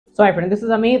So hi friend, this is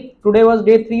Amit. Today was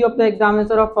day 3 of the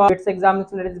examination of BITS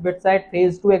examination, that is BITSAT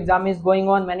phase 2 exam is going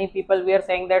on. Many people were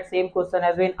saying that same question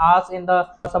has been asked in the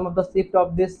some of the shift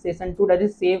of this session 2, that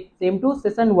is same to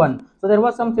session 1. So there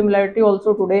was some similarity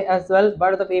also today as well,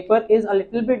 but the paper is a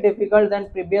little bit difficult than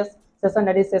previous session,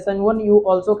 that is session 1. You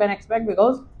also can expect,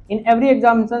 because in every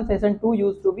examination session 2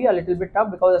 used to be a little bit tough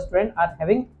because the students are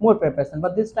having more preparation,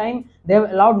 but this time they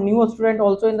have allowed new student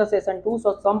also in the session 2,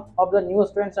 so some of the new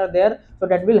students are there, so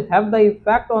that will have the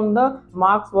effect on the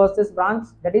marks versus branch,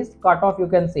 that is cutoff, you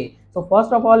can say. So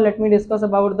first of all, let me discuss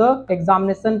about the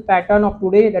examination pattern of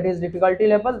today, that is difficulty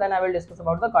level, then I will discuss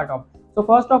about the cutoff. So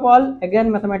first of all,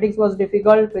 again, mathematics was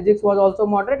difficult, physics was also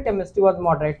moderate, chemistry was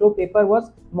moderate. So paper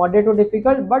was moderate to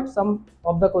difficult, but some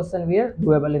of the questions were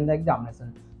doable in the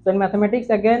examination. So in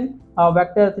mathematics, again,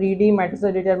 vector, 3D,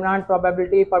 matrices, determinant,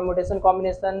 probability, permutation,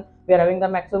 combination, we are having the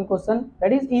maximum question,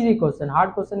 that is easy question.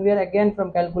 Hard question we are again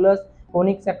from calculus,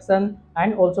 conic section,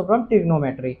 and also from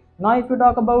trigonometry. Now if you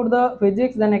talk about the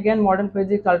physics, then again modern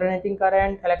physics, alternating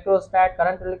current, electrostat,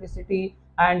 current, electricity,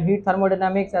 and heat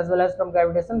thermodynamics, as well as from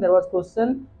gravitation there was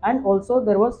question, and also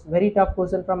there was very tough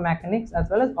question from mechanics as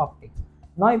well as optics.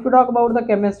 Now if you talk about the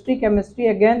chemistry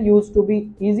again used to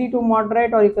be easy to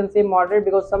moderate, or you can say moderate,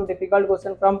 because some difficult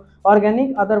question from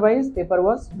organic, otherwise paper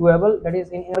was doable. That is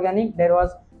in inorganic there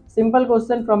was simple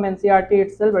question from NCERT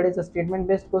itself, that is a statement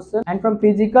based question, and from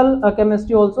physical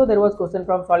chemistry also there was question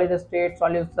from solid state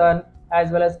solution,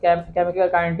 as well as chemical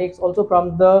kinetics, also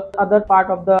from the other part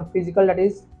of the physical, that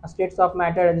is states of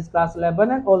matter, that is class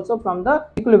 11, and also from the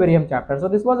equilibrium chapter. So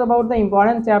this was about the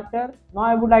important chapter. Now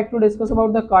I would like to discuss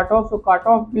about the cutoff. So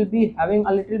cutoff will be having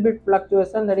a little bit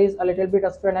fluctuation, that is a little bit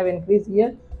student have increased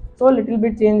here, so a little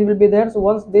bit change will be there. So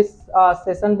once this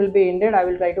session will be ended, I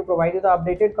will try to provide you the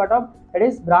updated cutoff, that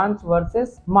is branch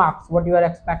versus marks, what you are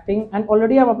expecting, and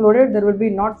already I have uploaded. There will be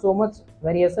not so much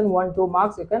variation, 1-2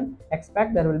 marks you can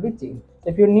expect, there will be change. So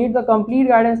if you need the complete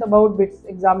guidance about BITS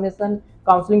examination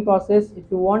counseling process, if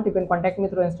you want, you can contact me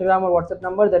through Instagram or WhatsApp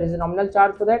number. There is a nominal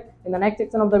charge for that. In the next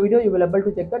section of the video, you will be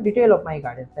able to check the detail of my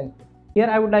guidance. Thank you. Here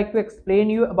I would like to explain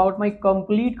you about my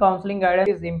complete counseling guidance.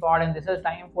 Is important. This is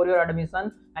time for your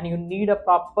admission, and you need a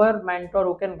proper mentor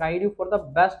who can guide you for the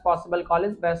best possible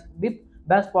college,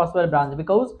 best possible branch,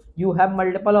 because you have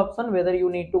multiple options whether you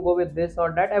need to go with this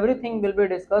or that. Everything will be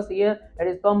discussed here. That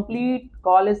is complete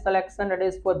college selection, that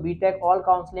is for BTech, all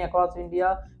counseling across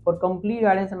India. For complete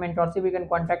guidance and mentorship, you can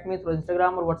contact me through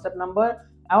Instagram or WhatsApp number,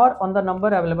 or on the number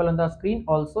available on the screen.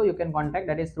 Also you can contact,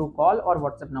 that is through call or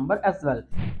WhatsApp number as well.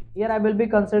 Here I will be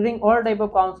considering all type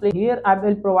of counseling. Here I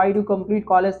will provide you complete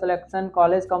college selection,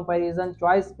 college comparison,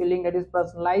 choice filling, that is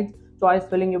personalized choice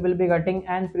filling you will be getting,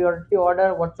 and priority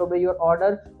order, what should be your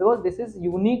order, because this is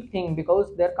unique thing,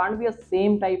 because there can't be a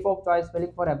same type of choice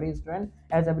filling for every student,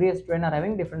 as every student are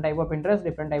having different type of interest,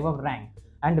 different type of rank,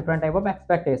 and different type of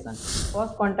expectation.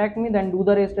 First contact me, then do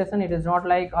the registration. It is not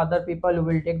like other people who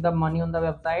will take the money on the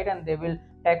website and they will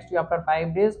text you after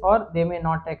 5 days, or they may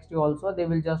not text you also, they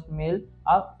will just mail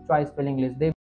a choice filling list. They